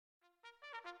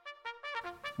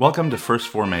Welcome to First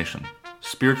Formation,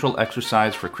 spiritual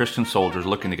exercise for Christian soldiers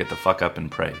looking to get the fuck up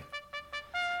and pray.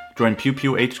 Join Pew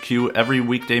Pew HQ every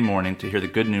weekday morning to hear the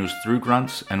good news through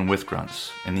grunts and with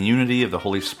grunts, in the unity of the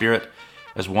Holy Spirit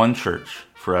as one church,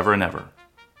 forever and ever.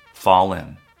 Fall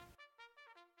in.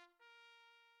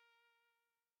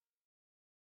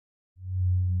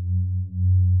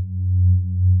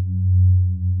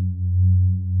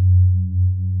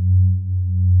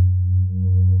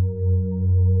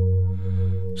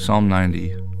 Psalm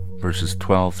 90, verses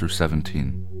 12 through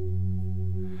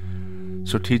 17.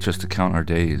 So teach us to count our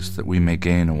days, that we may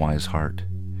gain a wise heart.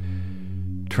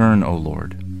 Turn, O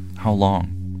Lord, how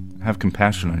long? Have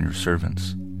compassion on your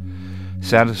servants.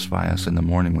 Satisfy us in the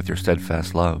morning with your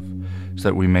steadfast love, so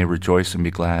that we may rejoice and be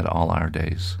glad all our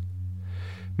days.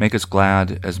 Make us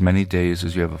glad as many days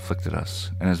as you have afflicted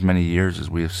us, and as many years as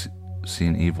we have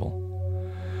seen evil.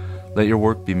 Let your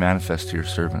work be manifest to your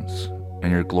servants,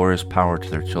 and your glorious power to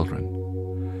their children.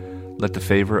 Let the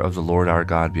favor of the Lord our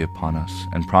God be upon us,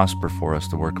 and prosper for us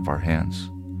the work of our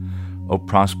hands. O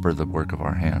prosper the work of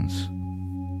our hands.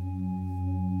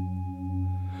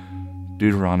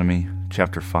 Deuteronomy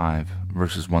chapter 5,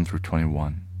 verses 1 through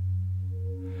 21.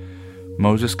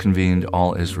 Moses convened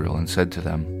all Israel and said to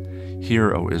them,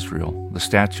 Hear, O Israel, the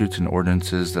statutes and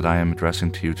ordinances that I am addressing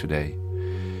to you today.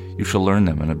 You shall learn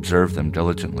them and observe them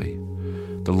diligently.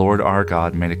 The Lord our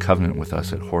God made a covenant with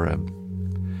us at Horeb.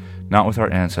 Not with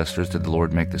our ancestors did the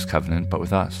Lord make this covenant, but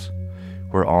with us,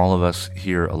 who are all of us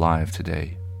here alive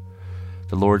today.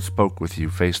 The Lord spoke with you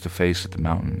face to face at the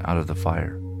mountain out of the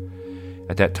fire.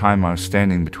 At that time I was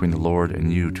standing between the Lord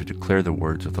and you to declare the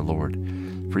words of the Lord,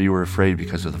 for you were afraid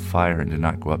because of the fire and did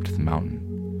not go up to the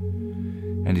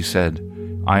mountain. And he said,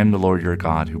 I am the Lord your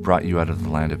God, who brought you out of the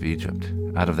land of Egypt,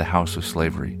 out of the house of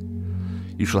slavery.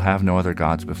 You shall have no other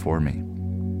gods before me.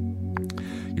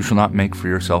 You shall not make for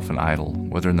yourself an idol,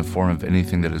 whether in the form of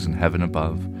anything that is in heaven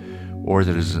above, or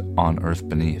that is on earth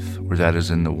beneath, or that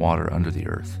is in the water under the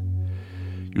earth.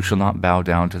 You shall not bow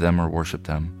down to them or worship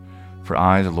them, for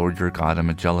I, the Lord your God, am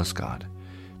a jealous God,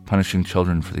 punishing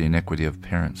children for the iniquity of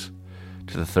parents,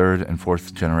 to the third and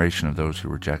fourth generation of those who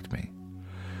reject me,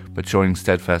 but showing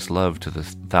steadfast love to the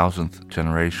 1,000th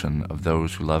generation of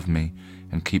those who love me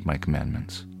and keep my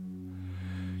commandments.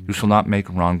 You shall not make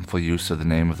wrongful use of the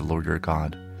name of the Lord your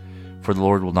God, for the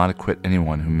Lord will not acquit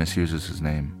anyone who misuses his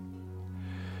name.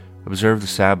 Observe the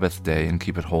Sabbath day and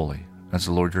keep it holy, as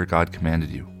the Lord your God commanded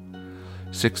you.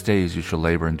 6 days you shall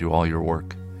labor and do all your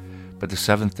work, but the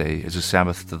seventh day is a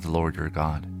Sabbath to the Lord your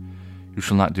God. You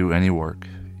shall not do any work,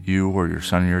 you or your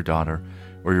son or your daughter,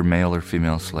 or your male or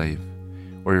female slave,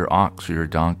 or your ox or your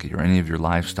donkey, or any of your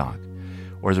livestock,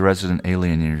 or the resident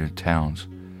alien in your towns,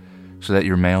 so that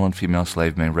your male and female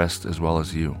slave may rest as well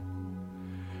as you.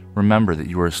 Remember that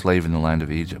you were a slave in the land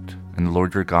of Egypt, and the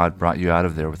Lord your God brought you out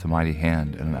of there with a mighty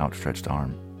hand and an outstretched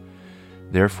arm.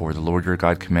 Therefore the Lord your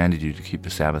God commanded you to keep the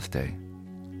Sabbath day.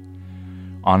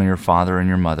 Honor your father and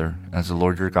your mother, as the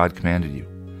Lord your God commanded you,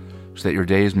 so that your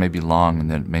days may be long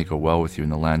and that it may go well with you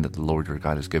in the land that the Lord your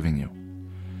God is giving you.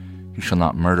 You shall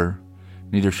not murder,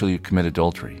 neither shall you commit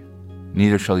adultery,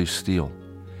 neither shall you steal,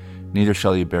 neither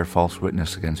shall you bear false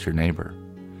witness against your neighbor,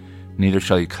 neither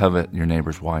shall you covet your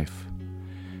neighbor's wife,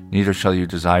 neither shall you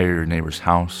desire your neighbor's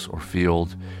house or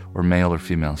field or male or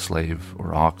female slave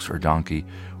or ox or donkey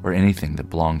or anything that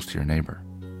belongs to your neighbor.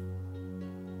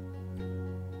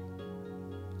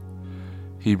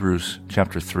 Hebrews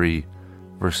chapter 3,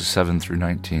 verses 7 through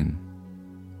 19.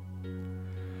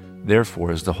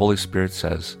 Therefore, as the Holy Spirit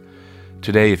says,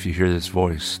 Today if you hear this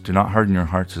voice, do not harden your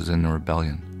hearts as in the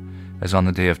rebellion, as on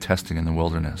the day of testing in the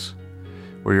wilderness,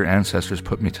 where your ancestors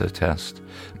put me to the test,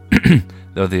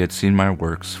 though they had seen my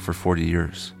works for 40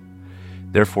 years.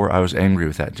 Therefore I was angry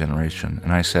with that generation,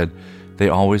 and I said, They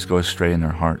always go astray in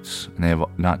their hearts, and they have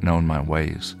not known my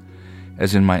ways.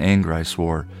 As in my anger I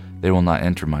swore, They will not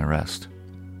enter my rest.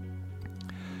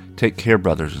 Take care,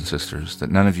 brothers and sisters,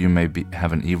 that none of you may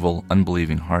have an evil,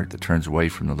 unbelieving heart that turns away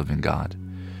from the living God.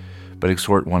 But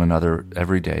exhort one another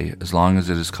every day, as long as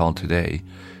it is called today,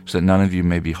 so that none of you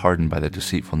may be hardened by the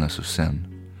deceitfulness of sin.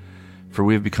 For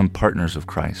we have become partners of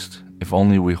Christ, if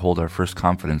only we hold our first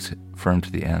confidence firm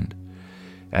to the end.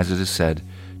 As it is said,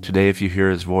 Today if you hear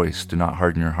his voice, do not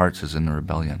harden your hearts as in the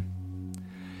rebellion.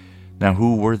 Now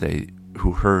who were they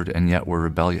who heard and yet were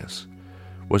rebellious?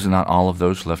 Was it not all of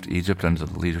those who left Egypt under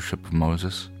the leadership of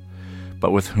Moses?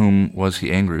 But with whom was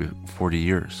he angry 40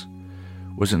 years?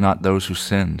 Was it not those who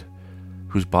sinned,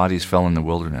 whose bodies fell in the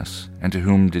wilderness? And to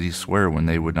whom did he swear when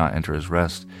they would not enter his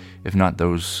rest, if not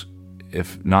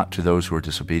to those who were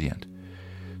disobedient?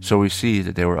 So we see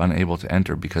that they were unable to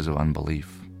enter because of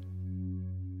unbelief.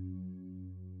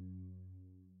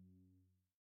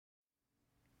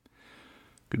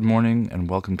 Good morning and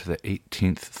welcome to the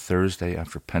 18th Thursday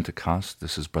after Pentecost.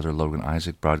 This is Brother Logan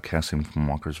Isaac broadcasting from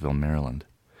Walkersville, Maryland.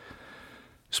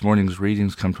 This morning's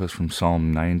readings come to us from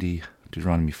Psalm 90,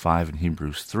 Deuteronomy 5, and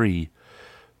Hebrews 3,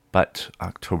 but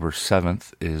October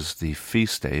 7th is the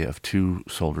feast day of two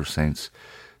soldier saints,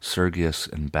 Sergius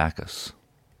and Bacchus.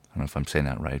 I don't know if I'm saying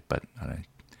that right, but I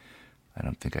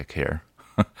don't think I care.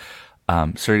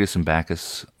 Sergius and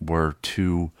Bacchus were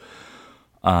two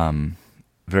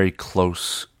very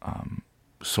close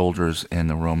soldiers in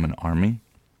the Roman army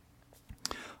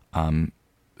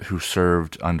who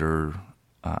served under,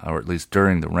 or at least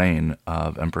during the reign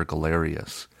of Emperor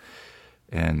Galerius.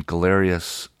 And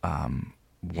Galerius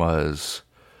was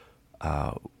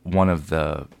one of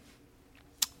the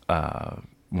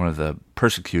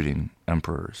persecuting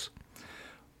emperors.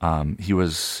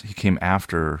 He came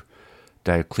after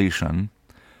Diocletian.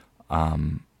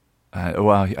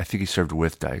 I think he served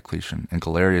with Diocletian, and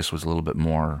Galerius was a little bit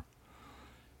more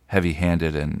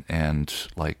heavy-handed and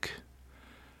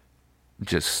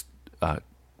just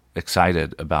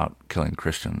excited about killing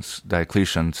Christians.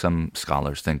 Diocletian, some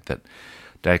scholars think that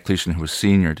Diocletian, who was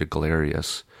senior to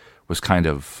Galerius, wasn't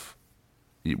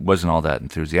all that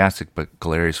enthusiastic, but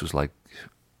Galerius was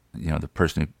the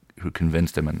person who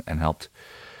convinced him and helped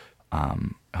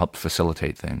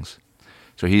facilitate things.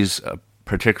 So he's a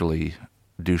particularly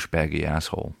douchebaggy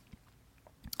asshole.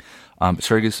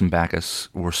 Sergius and Bacchus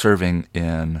were serving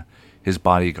in his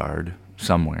bodyguard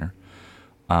somewhere,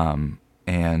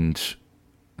 and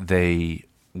they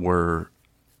were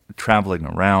traveling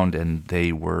around, and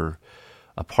they were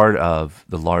a part of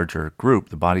the larger group,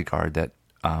 the bodyguard, that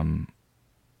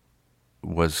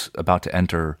was about to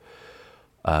enter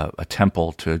a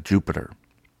temple to Jupiter.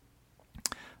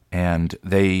 And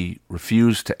they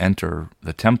refused to enter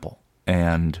the temple,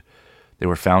 and they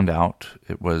were found out.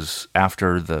 It was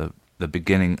after the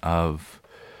beginning of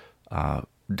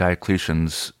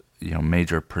Diocletian's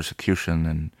major persecution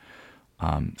in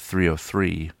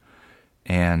 303,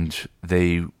 and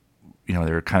they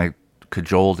were kind of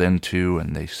cajoled into,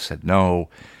 and they said no,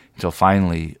 until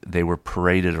finally they were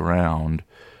paraded around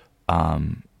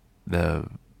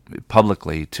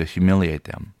publicly to humiliate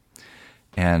them,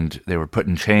 and they were put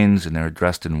in chains, and they were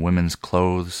dressed in women's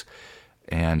clothes.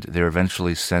 And they were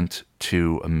eventually sent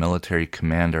to a military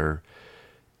commander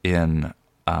in,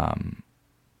 I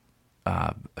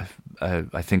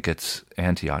think it's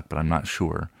Antioch, but I'm not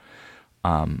sure.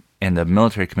 And the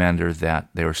military commander that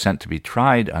they were sent to be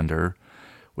tried under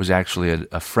was actually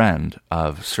a friend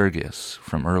of Sergius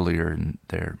from earlier in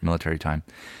their military time.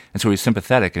 And so he was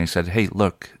sympathetic, and he said, hey,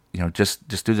 look,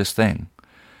 just do this thing.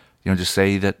 Just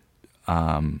say that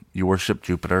you worship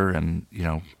Jupiter, and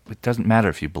it doesn't matter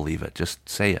if you believe it. Just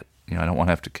say it. I don't want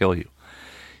to have to kill you.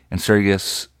 And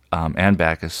Sergius and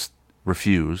Bacchus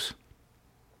refuse,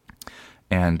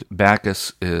 and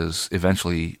Bacchus is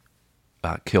eventually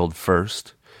killed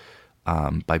first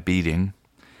by beating.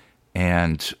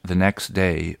 And the next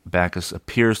day, Bacchus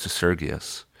appears to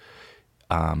Sergius,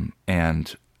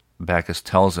 and Bacchus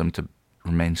tells him to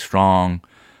remain strong,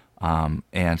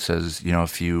 and says,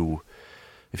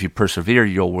 if you persevere,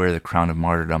 you'll wear the crown of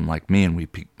martyrdom like me, and we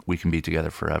can be together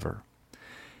forever.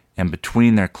 And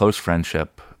between their close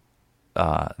friendship,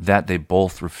 that they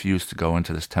both refused to go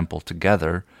into this temple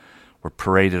together, were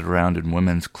paraded around in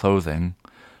women's clothing.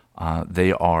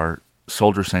 They are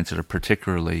soldier saints that are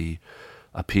particularly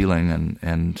appealing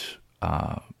and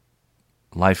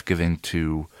life-giving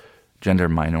to gender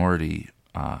minority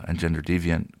and gender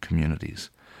deviant communities.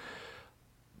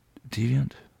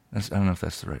 Deviant? I don't know if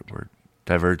that's the right word.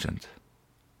 Divergent,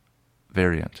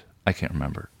 variant, I can't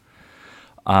remember.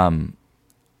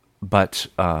 But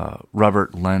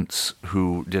Robert Lentz,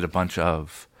 who did a bunch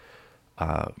of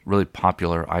really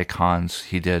popular icons,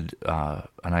 he did an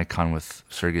icon with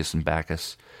Sergius and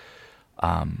Bacchus.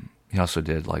 He also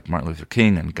did Martin Luther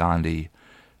King and Gandhi,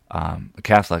 a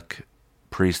Catholic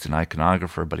priest and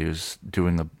iconographer, but he was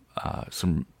doing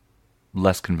some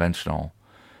less conventional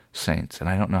saints. And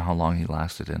I don't know how long he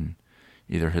lasted in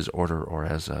either his order or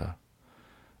as a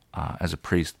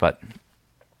priest, but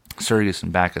Sergius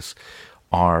and Bacchus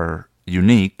are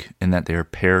unique in that they are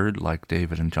paired like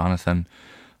David and Jonathan.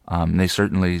 They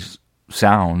certainly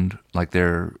sound like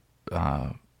they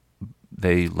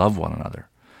love one another,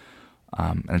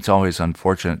 and it's always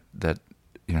unfortunate that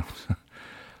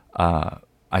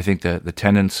I think that the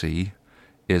tendency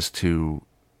is to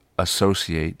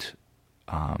associate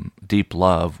deep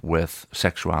love with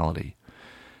sexuality.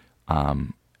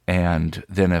 And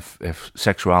then if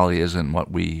sexuality isn't what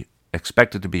we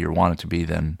expect it to be or want it to be,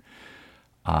 then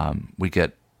we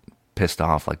get pissed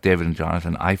off. Like David and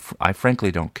Jonathan, I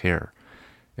frankly don't care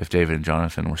if David and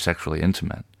Jonathan were sexually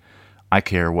intimate. I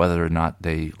care whether or not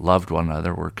they loved one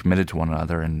another, were committed to one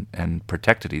another, and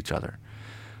protected each other.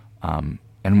 And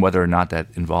whether or not that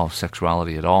involves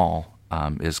sexuality at all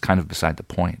is kind of beside the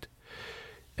point.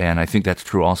 And I think that's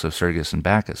true also of Sergius and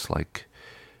Bacchus. Like,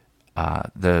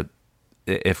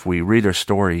 if we read their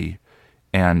story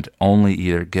and only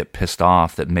either get pissed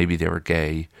off that maybe they were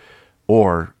gay,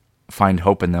 or find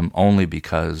hope in them only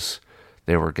because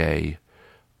they were gay,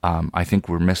 I think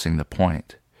we're missing the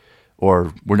point.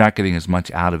 Or we're not getting as much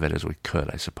out of it as we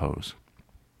could, I suppose.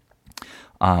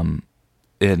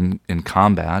 In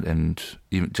combat and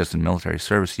even just in military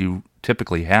service, you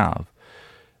typically have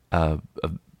a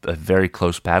very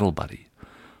close battle buddy.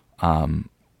 In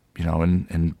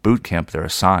boot camp they're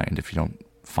assigned if you don't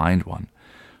find one.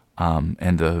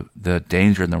 And the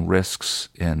danger and the risks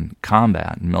in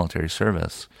combat and military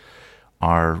service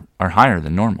are higher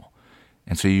than normal.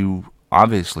 And so you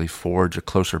obviously forge a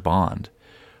closer bond.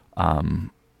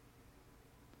 I'm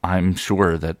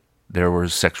sure that there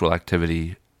was sexual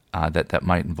activity that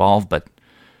might involve, but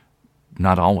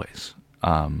not always.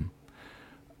 I'm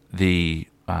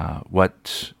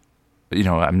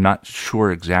not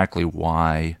sure exactly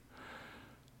why.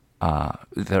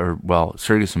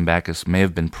 Sergius and Bacchus may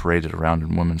have been paraded around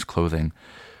in women's clothing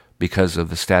because of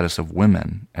the status of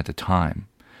women at the time.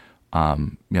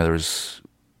 It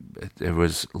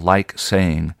was like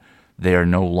saying they are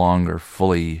no longer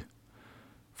full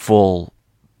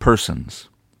persons.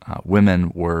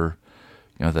 Women were,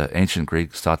 the ancient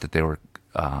Greeks thought that they were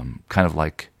kind of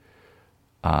like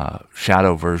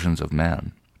shadow versions of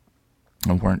men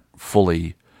and weren't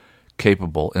fully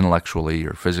capable intellectually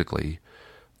or physically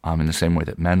in the same way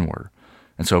that men were.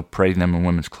 And so parading them in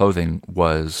women's clothing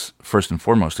was first and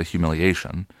foremost a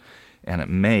humiliation, and it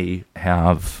may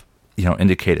have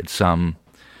indicated some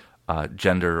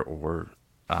gender or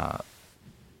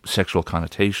sexual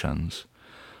connotations,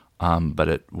 but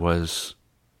it was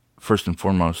first and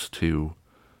foremost to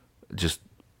just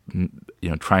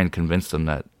try and convince them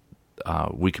that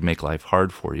we can make life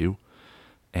hard for you,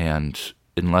 and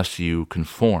unless you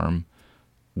conform,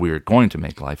 we're going to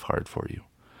make life hard for you.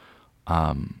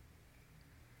 And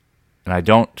I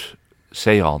don't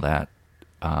say all that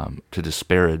to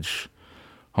disparage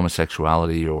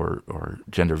homosexuality or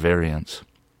gender variance,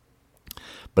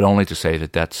 but only to say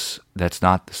that that's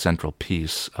not the central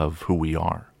piece of who we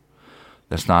are.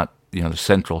 That's not the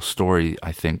central story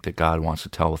I think that God wants to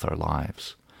tell with our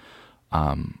lives.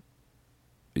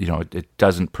 It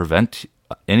doesn't prevent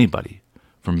anybody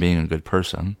from being a good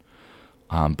person,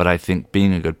 but I think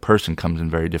being a good person comes in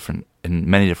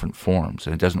many different forms,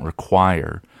 and it doesn't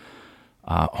require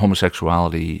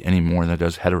homosexuality any more than it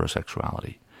does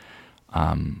heterosexuality.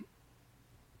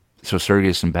 So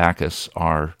Sergius and Bacchus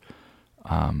are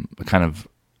I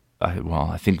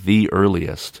think the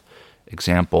earliest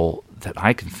example that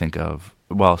I can think of.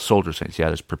 Well, soldier saints,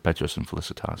 there's Perpetuus and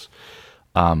Felicitas,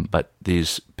 but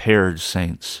these paired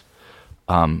saints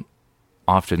often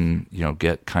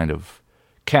get kind of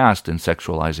cast in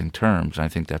sexualizing terms, and I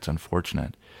think that's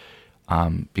unfortunate,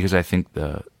 because I think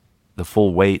the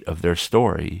full weight of their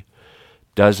story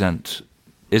isn't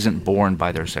borne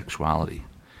by their sexuality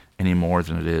any more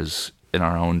than it is in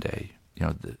our own day.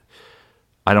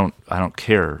 I don't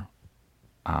care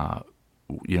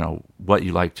what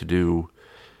you like to do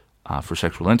for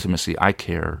sexual intimacy. I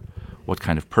care what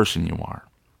kind of person you are.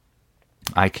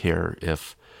 I care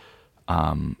if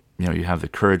you have the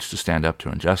courage to stand up to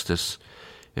injustice,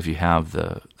 if you have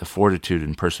the fortitude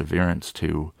and perseverance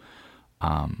to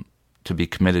be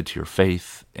committed to your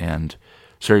faith, and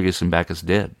Sergius and Bacchus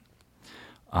did.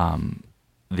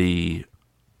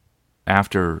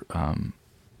 After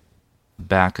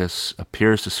Bacchus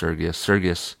appears to Sergius,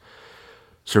 Sergius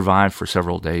survived for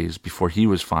several days before he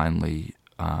was finally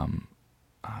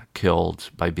killed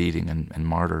by beating and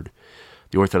martyred.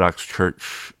 The Orthodox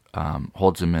Church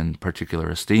holds him in particular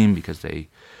esteem because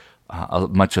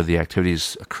much of the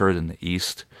activities occurred in the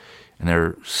East, and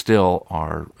there still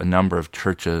are a number of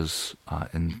churches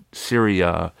in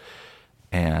Syria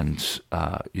and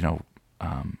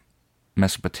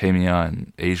Mesopotamia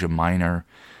and Asia Minor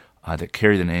that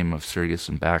carry the name of Sergius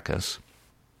and Bacchus.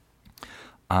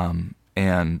 There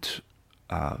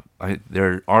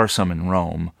are some in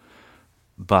Rome,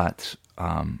 but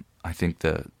I think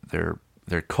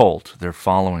their cult, their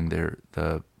following,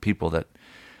 the people that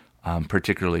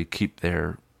particularly keep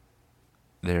their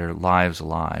lives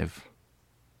alive,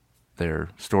 their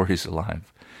stories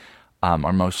alive,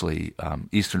 are mostly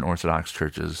Eastern Orthodox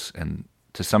churches, and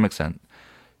to some extent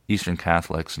Eastern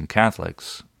Catholics and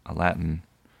Catholics, Latin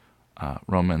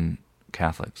Roman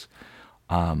Catholics.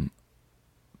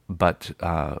 but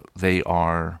they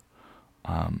are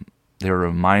they're a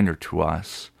reminder to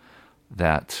us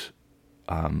that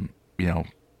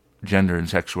gender and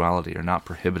sexuality are not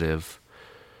prohibitive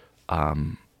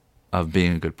of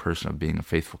being a good person, of being a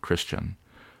faithful Christian,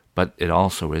 but it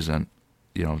also isn't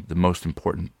the most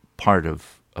important part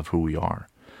of who we are.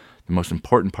 The most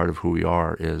important part of who we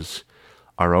are is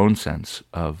our own sense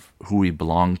of who we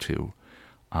belong to,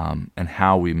 and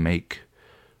how we make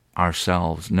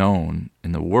ourselves known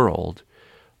in the world,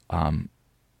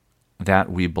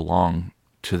 that we belong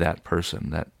to that person,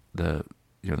 that to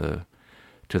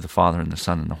the Father and the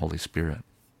Son and the Holy Spirit.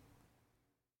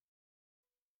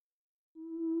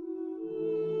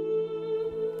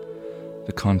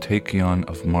 The Kontakion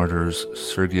of Martyrs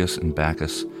Sergius and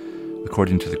Bacchus,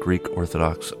 according to the Greek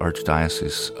Orthodox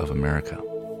Archdiocese of America.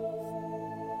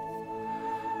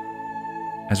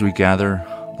 As we gather,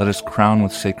 let us crown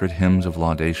with sacred hymns of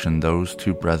laudation those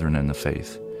two brethren in the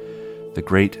faith. The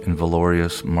great and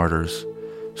valorous martyrs,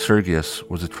 Sergius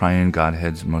was the triune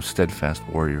Godhead's most steadfast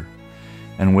warrior,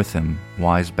 and with him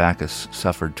wise Bacchus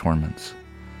suffered torments.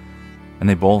 And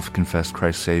they both confessed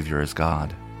Christ's Savior as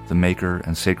God, the maker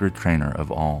and sacred trainer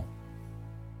of all.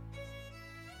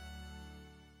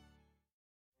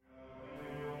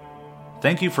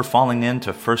 Thank you for falling in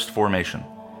to First Formation,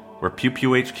 where Pew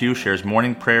Pew HQ shares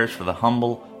morning prayers for the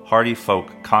humble, hardy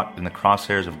folk caught in the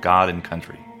crosshairs of God and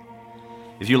country.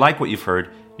 If you like what you've heard,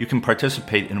 you can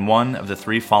participate in one of the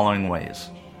three following ways.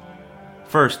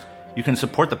 First, you can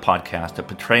support the podcast at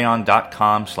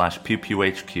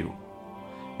patreon.com/pewpewhq.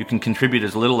 You can contribute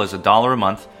as little as $1 a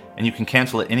month, and you can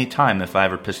cancel at any time if I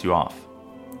ever piss you off.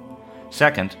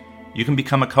 Second, you can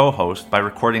become a co-host by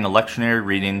recording a lectionary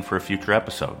reading for a future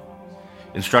episode.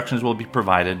 Instructions will be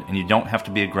provided, and you don't have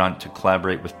to be a grunt to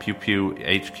collaborate with Pew Pew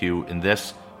HQ in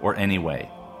this or any way.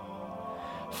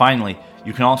 Finally,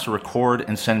 you can also record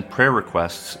and send prayer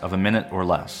requests of a minute or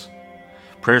less.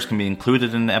 Prayers can be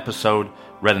included in the episode,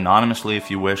 read anonymously if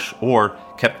you wish, or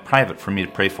kept private for me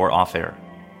to pray for off-air.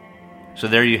 So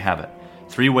there you have it,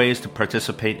 3 ways to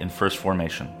participate in First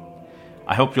Formation.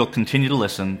 I hope you'll continue to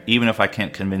listen, even if I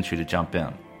can't convince you to jump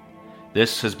in.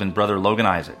 This has been Brother Logan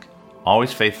Isaac,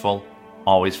 always faithful,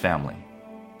 always family.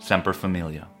 Semper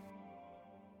Familia.